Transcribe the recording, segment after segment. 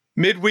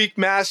Midweek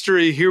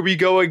Mastery, here we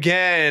go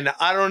again.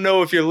 I don't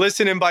know if you're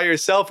listening by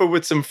yourself or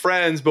with some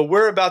friends, but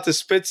we're about to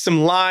spit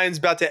some lines,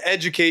 about to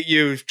educate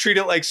you. Treat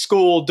it like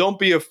school. Don't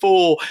be a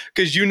fool,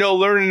 because you know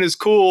learning is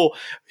cool.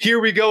 Here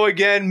we go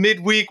again,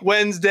 Midweek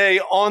Wednesday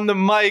on the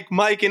mic.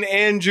 Mike and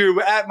Andrew,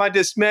 at my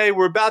dismay,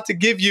 we're about to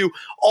give you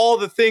all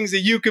the things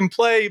that you can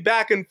play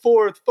back and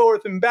forth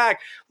and back.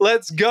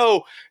 Let's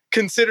go.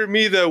 Consider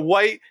me the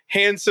white,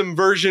 handsome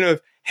version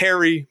of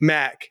Harry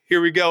Mack.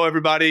 Here we go,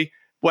 everybody.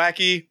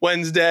 Wacky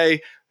Wednesday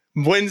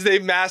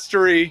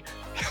Mastery.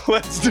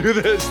 Let's do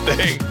this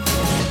thing.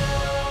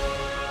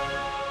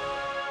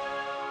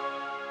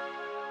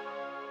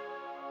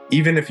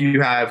 Even if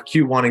you have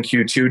Q1 and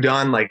Q2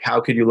 done, like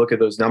how could you look at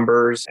those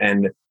numbers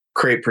and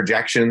create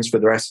projections for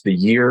the rest of the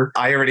year?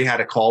 I already had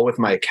a call with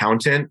my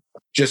accountant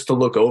just to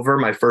look over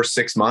my first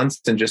 6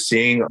 months and just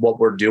seeing what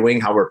we're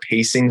doing, how we're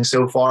pacing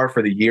so far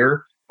for the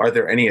year. Are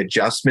there any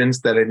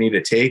adjustments that I need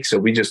to take? So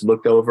we just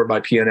looked over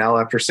my P&L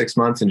after 6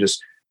 months and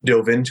just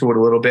dove into it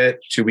a little bit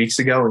 2 weeks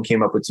ago and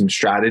came up with some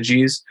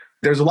strategies.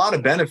 There's a lot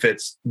of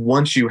benefits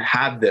once you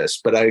have this.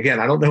 But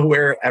again, I don't know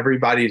where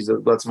everybody's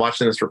that's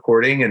watching this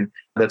recording and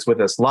that's with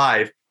us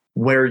live,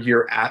 where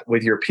you're at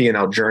with your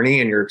P&L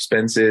journey and your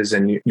expenses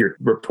and your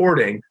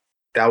reporting.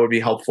 That would be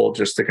helpful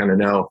just to kind of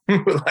know.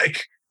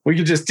 Like we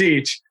could just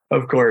teach,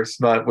 of course,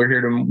 but we're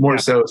here to more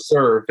so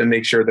serve and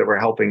make sure that we're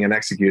helping and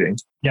executing.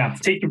 Yeah.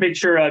 Take a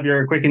picture of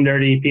your quick and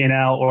dirty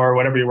P&L or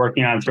whatever you're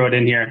working on, throw it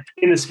in here.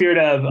 In the spirit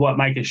of what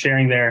Mike is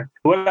sharing there,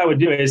 what I would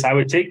do is I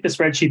would take the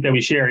spreadsheet that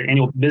we share,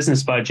 annual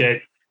business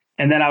budget,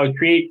 and then I would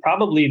create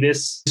probably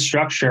this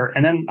structure.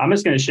 And then I'm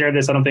just going to share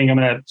this. I don't think I'm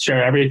going to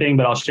share everything,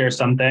 but I'll share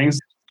some things.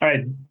 All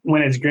right.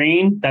 When it's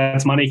green,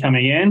 that's money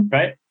coming in,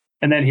 right?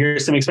 And then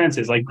here's some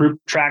expenses like Group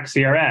Track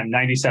CRM,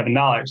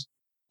 $97.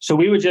 So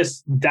we would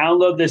just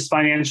download this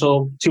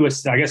financial to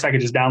us. I guess I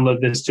could just download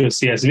this to a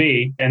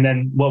CSV. And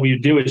then what we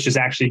would do is just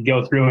actually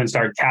go through and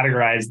start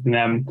categorizing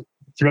them,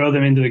 throw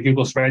them into the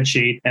Google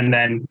spreadsheet, and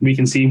then we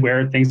can see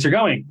where things are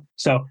going.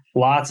 So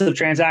lots of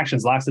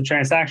transactions.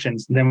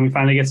 Then we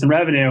finally get some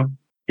revenue.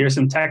 Here's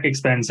some tech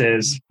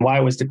expenses. Why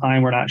it was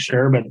declined, we're not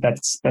sure, but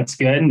that's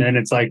good. And then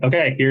it's like,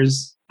 okay,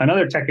 here's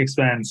another tech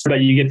expense. But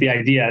you get the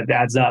idea. It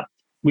adds up.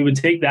 We would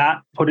take that,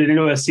 put it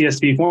into a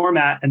CSV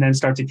format, and then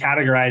start to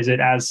categorize it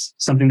as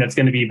something that's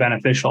going to be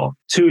beneficial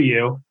to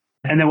you.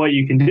 And then what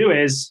you can do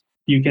is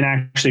you can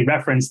actually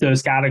reference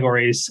those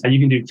categories. You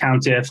can do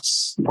count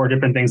ifs or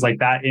different things like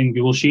that in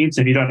Google Sheets.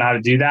 If you don't know how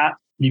to do that,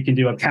 you can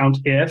do a count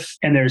if,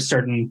 and there's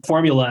certain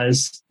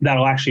formulas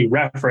that'll actually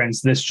reference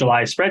this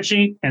July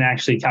spreadsheet and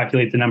actually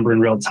calculate the number in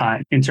real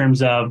time. In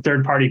terms of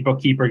third-party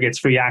bookkeeper gets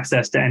free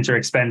access to enter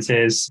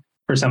expenses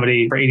for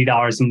somebody for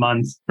 $80 a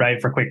month,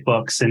 right? For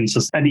QuickBooks. And it's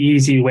just an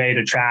easy way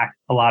to track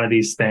a lot of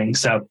these things.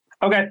 So,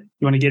 okay,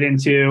 you want to get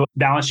into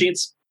balance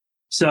sheets?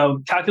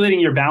 So calculating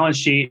your balance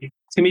sheet,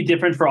 it's going to be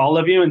different for all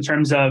of you in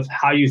terms of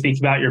how you think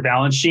about your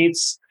balance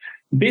sheets.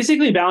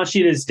 Basically, balance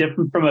sheet is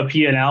different from a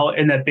P&L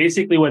in that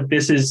basically what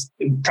this is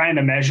trying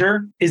to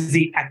measure is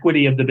the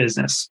equity of the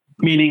business.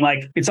 Meaning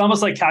like, it's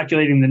almost like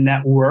calculating the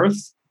net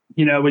worth.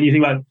 You know, when you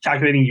think about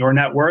calculating your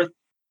net worth,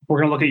 we're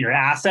going to look at your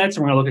assets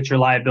and we're going to look at your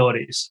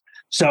liabilities.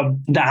 So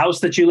the house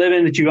that you live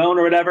in, that you own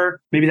or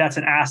whatever, maybe that's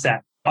an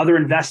asset. Other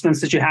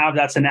investments that you have,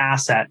 that's an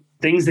asset.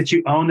 Things that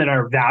you own that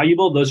are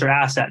valuable, those are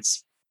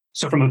assets.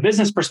 So from a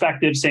business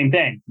perspective, same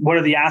thing. What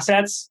are the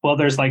assets? Well,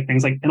 there's like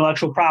things like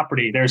intellectual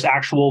property, there's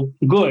actual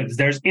goods,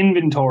 there's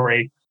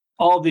inventory,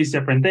 all of these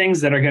different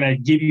things that are going to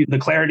give you the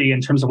clarity in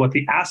terms of what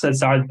the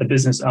assets are that the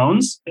business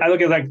owns. I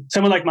look at like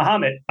someone like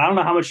Muhammad. I don't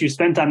know how much you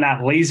spent on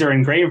that laser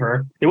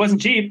engraver. It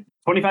wasn't cheap.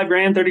 25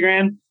 grand, 30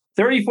 grand,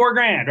 34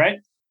 grand, right?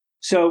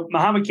 So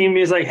Muhammad came to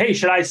me and was like, hey,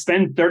 should I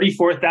spend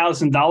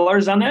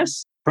 $34,000 on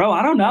this? Bro,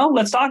 I don't know.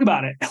 Let's talk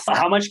about it.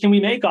 How much can we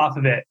make off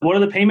of it? What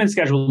do the payment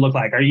schedules look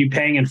like? Are you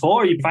paying in full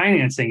or are you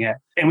financing it?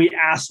 And we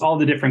asked all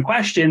the different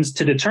questions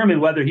to determine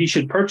whether he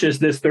should purchase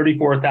this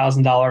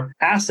 $34,000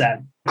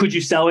 asset. Could you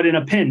sell it in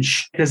a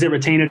pinch? Does it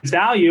retain its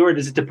value or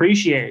does it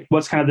depreciate?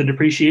 What's kind of the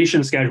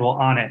depreciation schedule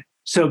on it?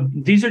 So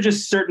these are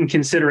just certain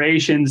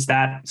considerations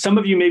that some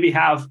of you maybe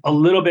have a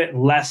little bit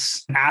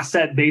less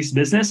asset-based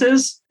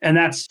businesses, and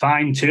that's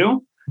fine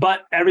too.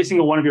 But every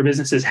single one of your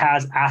businesses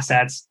has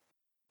assets.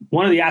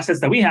 One of the assets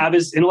that we have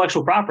is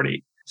intellectual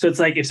property. So it's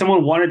like if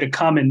someone wanted to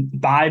come and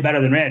buy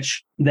Better Than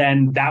Rich,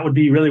 then that would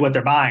be really what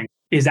they're buying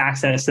is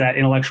access to that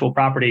intellectual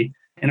property.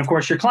 And of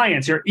course, your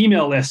clients, your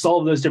email lists, all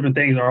of those different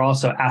things are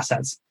also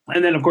assets.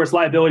 And then, of course,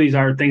 liabilities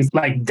are things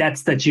like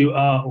debts that you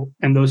owe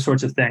and those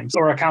sorts of things,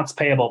 or accounts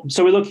payable.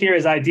 So we look here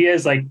as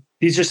ideas like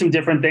these are some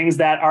different things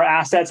that are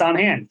assets on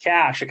hand: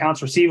 cash,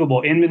 accounts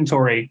receivable,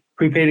 inventory,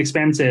 prepaid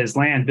expenses,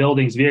 land,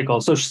 buildings,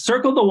 vehicles. So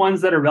circle the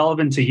ones that are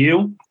relevant to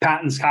you: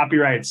 patents,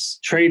 copyrights,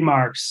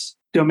 trademarks,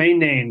 domain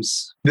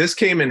names. This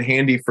came in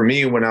handy for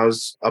me when I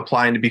was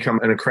applying to become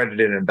an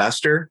accredited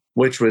investor,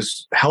 which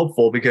was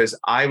helpful because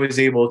I was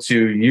able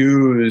to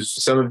use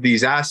some of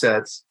these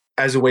assets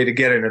as a way to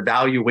get an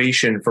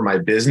evaluation for my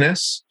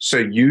business. So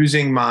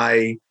using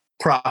my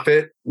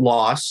profit,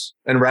 loss,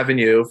 and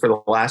revenue for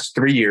the last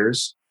 3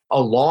 years,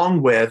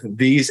 along with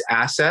these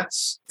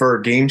assets for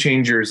Game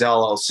Changers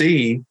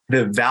LLC,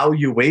 the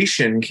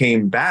valuation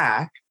came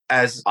back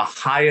as a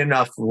high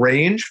enough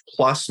range,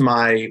 plus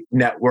my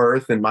net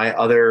worth and my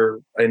other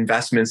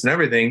investments and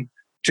everything,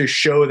 to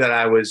show that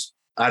I was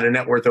at a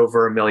net worth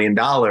over $1 million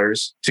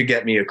to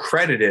get me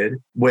accredited,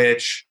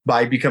 which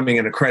by becoming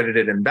an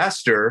accredited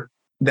investor,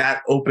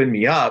 that opened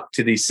me up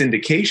to these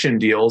syndication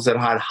deals that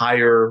had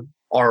higher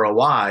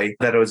ROI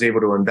that I was able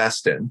to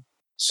invest in.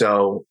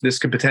 So this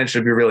could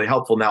potentially be really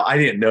helpful. Now, I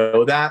didn't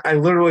know that. I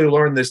literally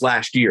learned this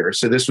last year.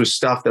 So this was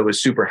stuff that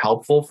was super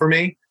helpful for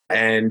me.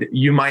 And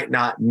you might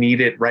not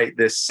need it right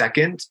this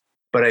second,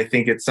 but I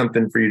think it's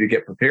something for you to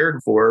get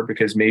prepared for,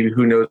 because maybe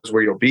who knows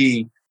where you'll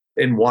be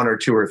in 1 or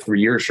 2 or 3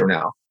 years from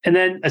now. And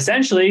then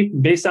essentially,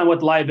 based on what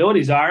the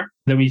liabilities are,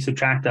 then we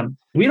subtract them.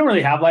 We don't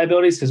really have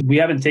liabilities because we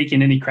haven't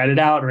taken any credit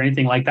out or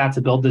anything like that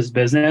to build this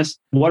business.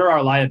 What are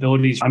our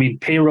liabilities? I mean,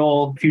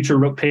 payroll, future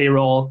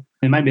payroll.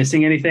 Am I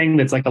missing anything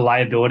that's like a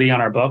liability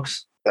on our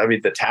books? I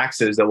mean, the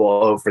taxes that we'll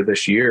owe for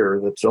this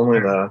year, that's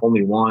only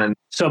one.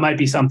 So it might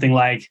be something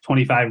like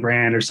 25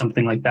 grand or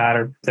something like that,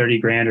 or 30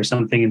 grand or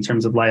something in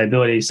terms of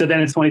liability. So then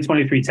it's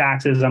 2023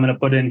 taxes. I'm going to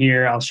put in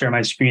here. I'll share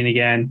my screen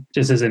again,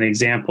 just as an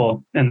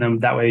example. And then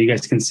that way you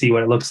guys can see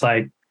what it looks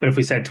like. But if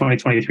we said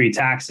 2023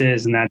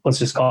 taxes, and that, let's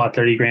just call it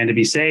 30 grand to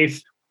be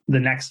safe.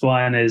 The next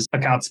one is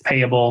accounts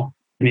payable.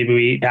 Maybe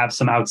we have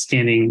some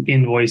outstanding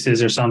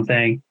invoices or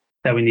something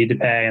that we need to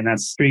pay, and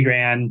that's 3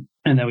 grand.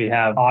 And then we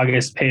have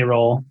August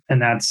payroll,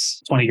 and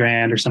that's 20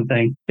 grand or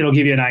something. It'll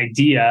give you an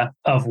idea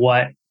of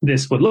what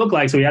this would look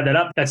like. So we have that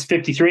up, that's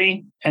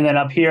 53. And then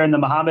up here in the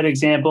Muhammad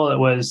example, it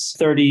was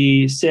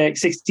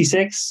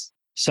 66.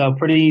 So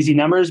pretty easy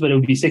numbers, but it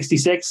would be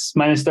 66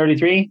 minus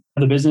 33.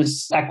 The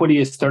business equity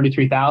is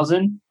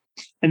 33,000.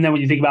 And then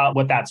when you think about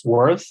what that's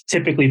worth,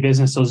 typically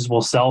businesses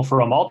will sell for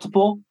a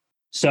multiple.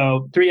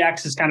 So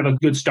 3x is kind of a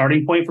good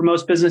starting point for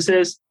most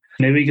businesses.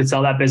 Maybe we could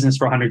sell that business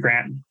for 100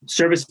 grand.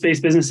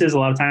 Service-based businesses, a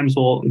lot of times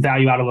will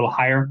value out a little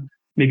higher.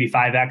 Maybe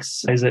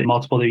 5x is a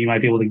multiple that you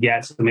might be able to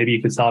get. So maybe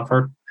you could sell it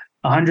for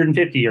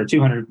 150 or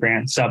 200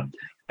 grand. So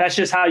that's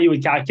just how you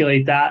would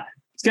calculate that.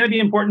 It's going to be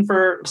important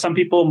for some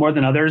people more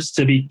than others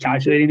to be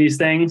calculating these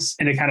things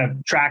and to kind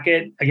of track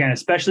it. Again,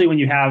 especially when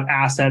you have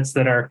assets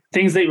that are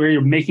things that where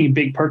you're making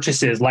big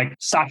purchases, like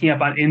stocking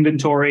up on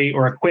inventory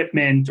or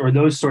equipment or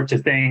those sorts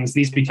of things.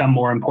 These become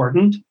more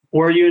important.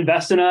 Or you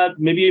invest in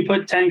maybe you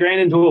put 10 grand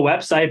into a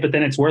website, but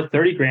then it's worth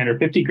 30 grand or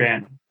 50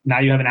 grand. Now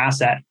you have an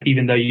asset,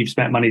 even though you've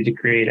spent money to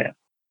create it.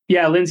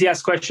 Yeah, Lindsay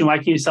asked a question, why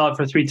can you sell it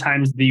for 3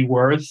 times the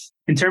worth?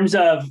 In terms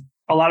of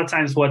a lot of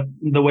times what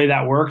the way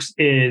that works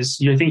is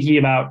you're thinking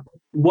about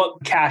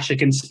what cash it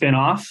can spin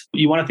off.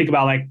 You want to think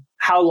about like,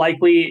 how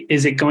likely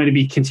is it going to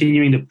be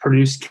continuing to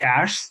produce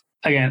cash?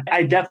 Again,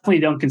 I definitely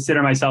don't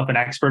consider myself an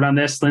expert on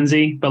this,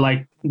 Lindsay, but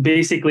like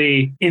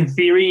basically in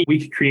theory, we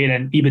could create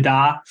an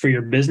EBITDA for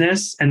your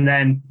business. And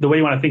then the way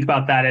you want to think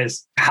about that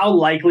is how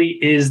likely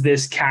is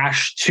this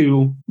cash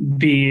to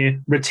be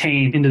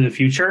retained into the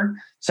future?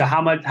 So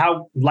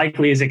how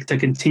likely is it to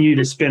continue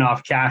to spin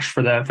off cash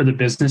for the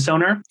business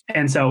owner?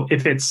 And so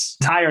if it's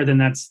higher, then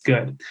that's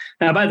good.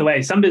 Now, by the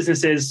way, some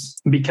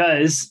businesses,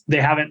 because they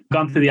haven't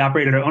gone through the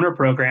operator to owner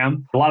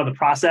program, a lot of the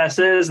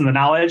processes and the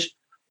knowledge,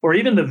 or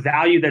even the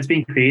value that's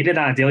being created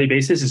on a daily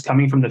basis is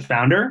coming from the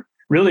founder.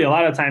 Really, a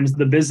lot of times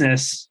the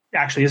business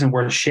actually isn't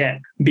worth shit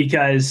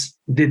because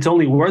it's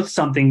only worth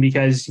something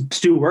because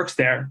Stu works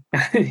there.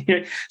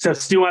 So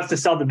Stu wants to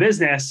sell the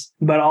business,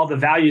 but all the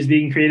value is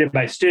being created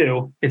by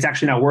Stu. It's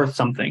actually not worth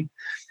something.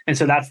 And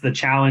so that's the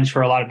challenge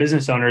for a lot of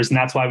business owners. And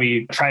that's why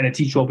we try to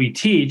teach what we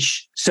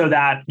teach so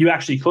that you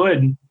actually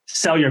could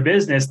sell your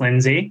business,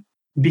 Lindsay,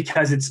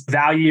 because its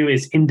value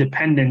is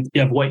independent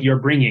of what you're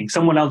bringing.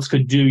 Someone else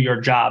could do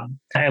your job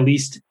at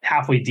least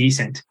halfway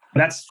decent.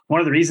 That's one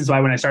of the reasons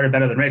why when I started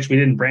Better Than Rich, we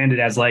didn't brand it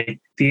as like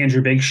the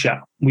Andrew Biggs Show.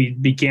 We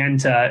began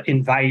to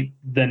invite,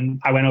 then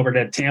I went over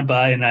to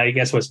Tampa and I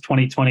guess it was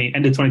 2020,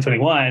 end of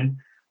 2021,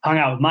 hung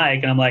out with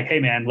Mike and I'm like, hey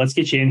man, let's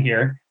get you in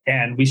here.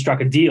 And we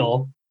struck a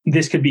deal.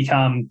 This could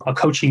become a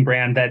coaching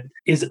brand that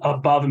is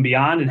above and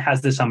beyond and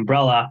has this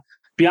umbrella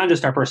beyond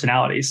just our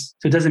personalities.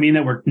 So it doesn't mean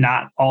that we're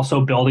not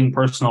also building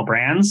personal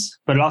brands,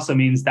 but it also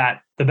means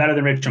that the Better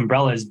Than Rich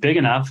umbrella is big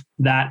enough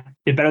that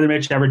if Better Than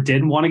Rich ever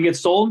did want to get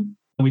sold,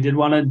 and we did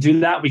want to do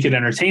that, we could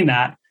entertain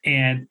that.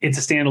 And it's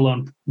a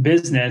standalone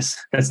business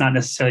that's not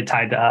necessarily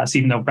tied to us,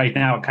 even though right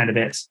now it kind of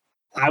is.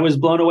 I was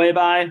blown away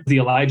by the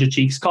Elijah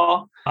Cheeks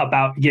call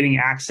about getting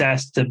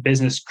access to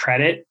business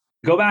credit.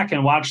 Go back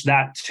and watch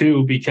that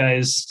too,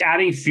 because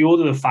adding fuel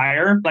to the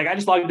fire, like I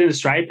just logged into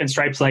Stripe and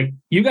Stripe's like,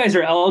 you guys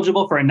are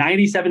eligible for a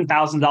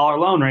 $97,000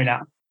 loan right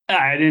now.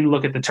 I didn't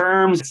look at the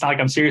terms. It's not like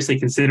I'm seriously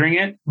considering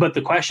it. But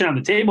the question on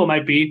the table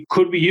might be,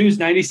 could we use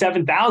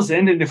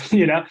 97,000? And if,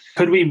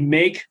 could we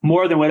make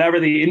more than whatever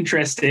the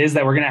interest is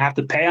that we're going to have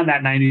to pay on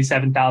that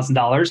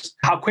 $97,000?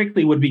 How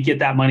quickly would we get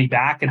that money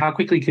back? And how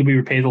quickly could we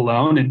repay the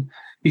loan? And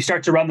you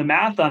start to run the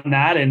math on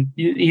that, and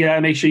you got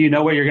to make sure you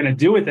know what you're going to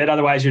do with it.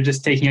 Otherwise, you're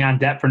just taking on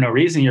debt for no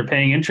reason. You're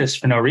paying interest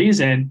for no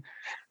reason.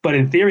 But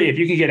in theory, if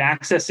you can get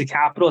access to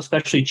capital,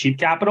 especially cheap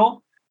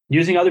capital,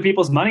 using other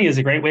people's money is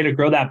a great way to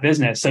grow that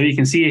business. So you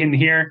can see in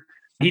here,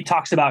 he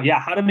talks about,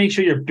 how to make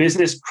sure your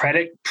business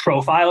credit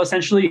profile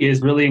essentially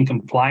is really in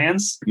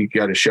compliance. You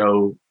got to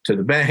show to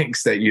the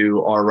banks that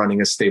you are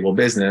running a stable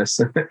business.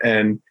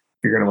 And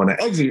if you're going to want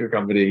to exit your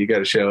company, you got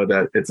to show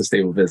that it's a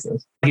stable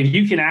business. If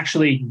you can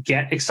actually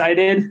get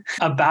excited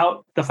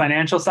about the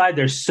financial side,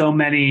 there's so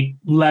many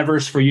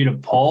levers for you to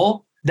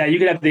pull that you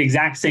could have the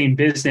exact same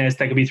business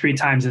that could be 3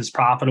 times as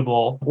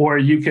profitable. Or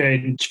you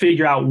could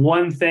figure out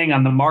one thing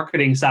on the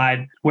marketing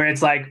side where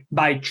it's like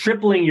by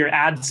tripling your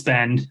ad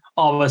spend,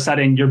 all of a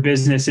sudden your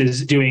business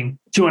is doing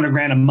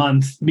 $200,000 a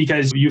month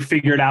because you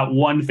figured out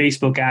one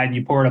Facebook ad and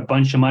you poured a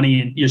bunch of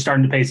money and you're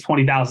starting to pay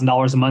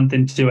 $20,000 a month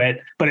into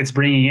it, but it's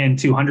bringing in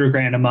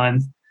 $200,000 a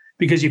month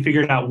because you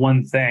figured out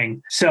one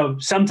thing. So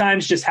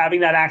sometimes just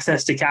having that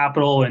access to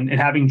capital and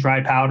having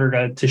dry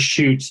powder to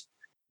shoot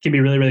can be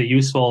really, really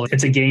useful.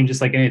 It's a game just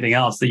like anything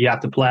else that you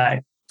have to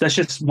play. That's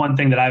just one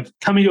thing that I've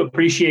come to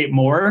appreciate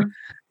more,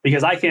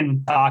 because I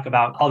can talk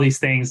about all these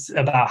things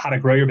about how to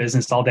grow your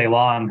business all day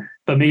long,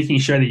 but making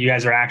sure that you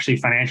guys are actually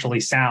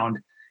financially sound.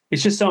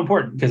 It's just so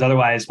important, because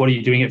otherwise, what are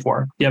you doing it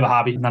for? You have a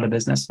hobby, not a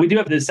business. We do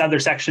have this other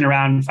section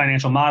around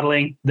financial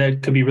modeling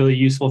that could be really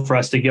useful for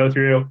us to go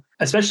through,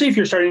 especially if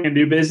you're starting a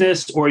new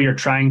business or you're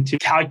trying to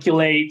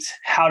calculate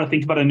how to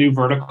think about a new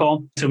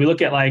vertical. So we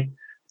look at like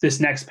this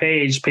next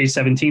page, page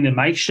 17 that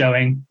Mike's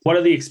showing. What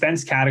are the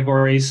expense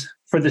categories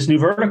for this new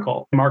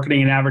vertical?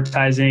 Marketing and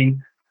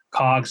advertising,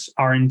 COGS,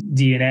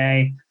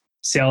 R&D&A,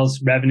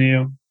 sales,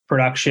 revenue,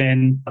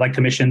 production, like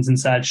commissions and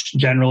such,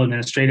 general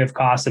administrative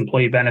costs,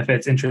 employee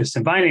benefits, interest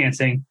and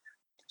financing.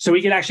 So we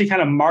can actually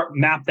kind of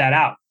map that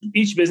out.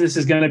 Each business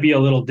is going to be a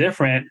little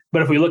different,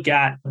 but if we look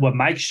at what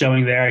Mike's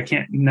showing there, I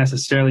can't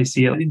necessarily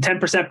see it.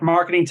 10% for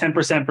marketing,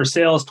 10% for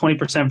sales,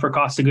 20% for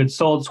cost of goods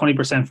sold,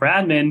 20% for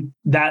admin.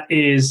 That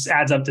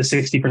adds up to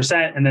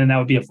 60%, and then that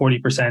would be a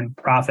 40%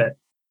 profit.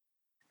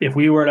 If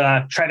we were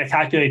to try to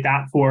calculate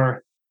that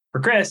for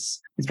Chris,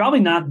 it's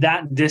probably not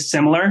that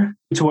dissimilar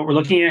to what we're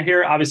looking at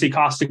here. Obviously,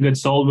 cost of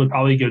goods sold would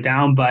probably go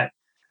down, but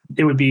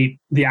it would be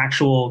the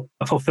actual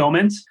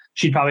fulfillment.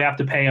 She'd probably have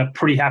to pay a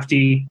pretty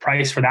hefty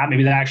price for that.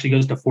 Maybe that actually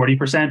goes to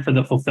 40% for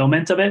the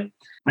fulfillment of it.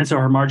 And so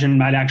her margin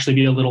might actually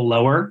be a little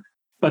lower,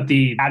 but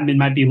the admin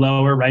might be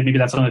lower, right? Maybe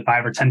that's only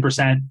 5 or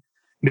 10%.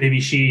 Maybe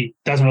she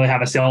doesn't really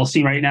have a sales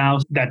team right now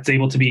that's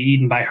able to be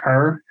eaten by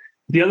her.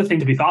 The other thing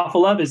to be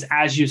thoughtful of is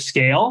as you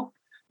scale,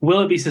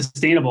 will it be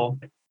sustainable?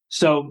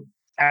 So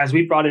as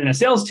we brought in a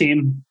sales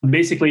team,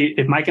 basically,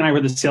 if Mike and I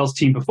were the sales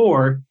team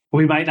before,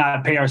 we might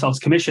not pay ourselves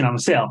commission on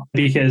the sale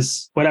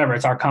because whatever,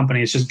 it's our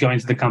company, it's just going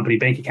to the company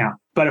bank account.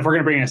 But if we're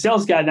going to bring in a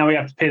sales guy, now we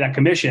have to pay that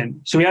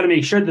commission. So we have to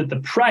make sure that the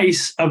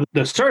price of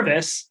the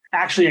service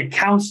actually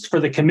accounts for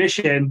the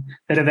commission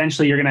that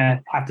eventually you're going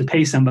to have to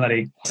pay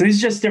somebody. So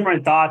these are just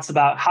different thoughts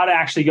about how to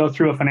actually go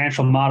through a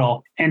financial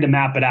model and to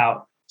map it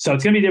out. So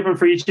it's going to be different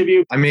for each of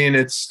you. I mean,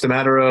 it's a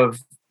matter of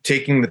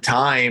taking the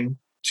time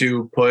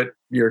to put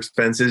your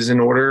expenses in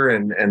order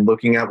and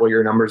looking at what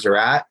your numbers are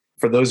at.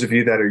 For those of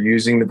you that are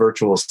using the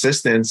virtual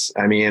assistants,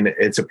 I mean,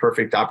 it's a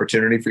perfect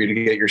opportunity for you to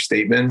get your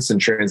statements and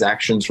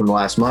transactions from the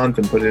last month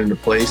and put it into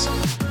place.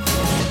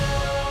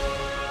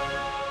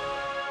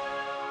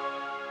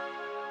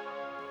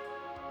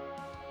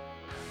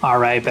 All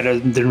right, Better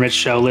Than Rich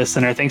Show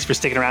listener, thanks for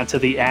sticking around to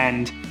the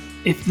end.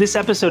 If this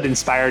episode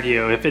inspired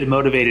you, if it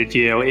motivated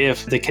you,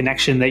 if the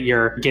connection that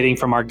you're getting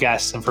from our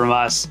guests and from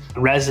us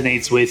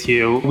resonates with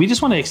you, we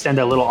just want to extend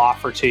a little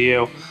offer to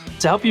you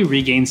to help you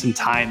regain some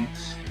time.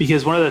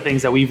 Because one of the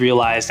things that we've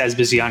realized as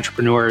busy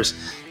entrepreneurs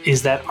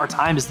is that our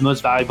time is the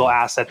most valuable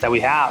asset that we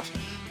have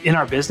in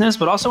our business,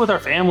 but also with our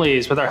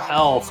families, with our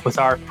health, with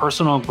our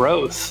personal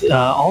growth.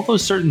 All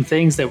those certain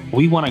things that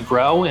we want to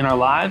grow in our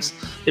lives,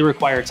 they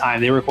require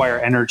time, they require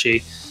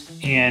energy.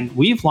 And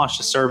we've launched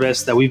a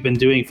service that we've been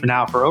doing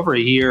for over a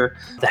year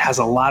that has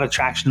a lot of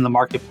traction in the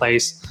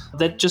marketplace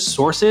that just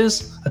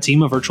sources a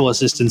team of virtual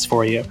assistants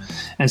for you.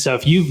 And so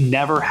if you've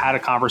never had a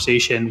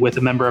conversation with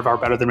a member of our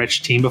Better Than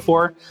Rich team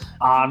before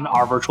on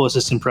our virtual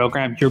assistant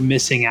program, you're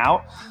missing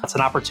out. It's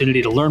an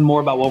opportunity to learn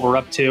more about what we're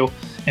up to.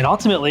 And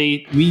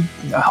ultimately, we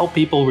help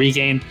people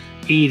regain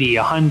 80,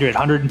 100,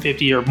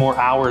 150 or more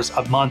hours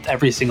a month,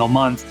 every single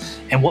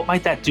month. And what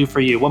might that do for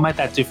you? What might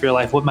that do for your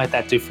life? What might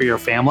that do for your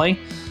family?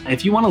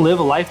 If you want to live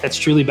a life that's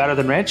truly better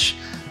than rich,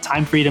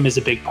 time freedom is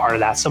a big part of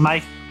that. So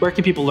Mike, where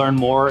can people learn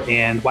more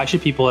and why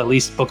should people at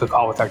least book a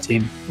call with our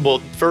team? Well,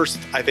 first,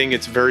 I think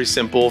it's very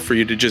simple for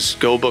you to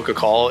just go book a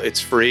call. It's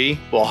free.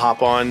 We'll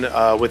hop on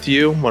with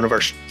you, one of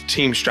our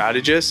team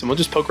strategists, and we'll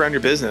just poke around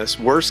your business.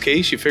 Worst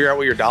case, you figure out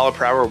what your dollar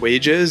per hour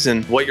wage is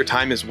and what your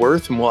time is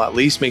worth, and we'll at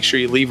least make sure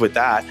you leave with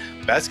that.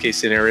 Best case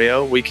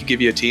scenario, we could give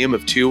you a team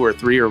of 2 or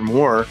 3 or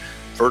more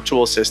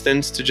virtual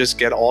assistants to just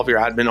get all of your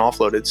admin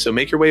offloaded. So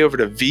make your way over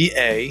to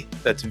VA,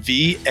 that's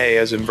VA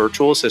as in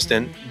virtual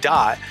assistant,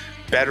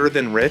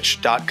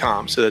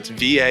 va.betterthanrich.com. So that's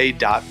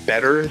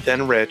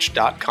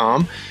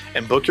va.betterthanrich.com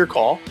and book your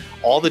call.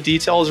 All the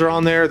details are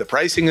on there. The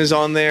pricing is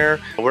on there.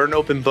 We're an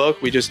open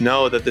book. We just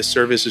know that this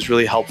service is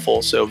really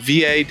helpful. So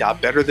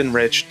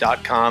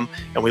va.betterthanrich.com,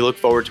 and we look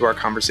forward to our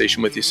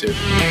conversation with you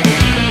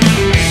soon.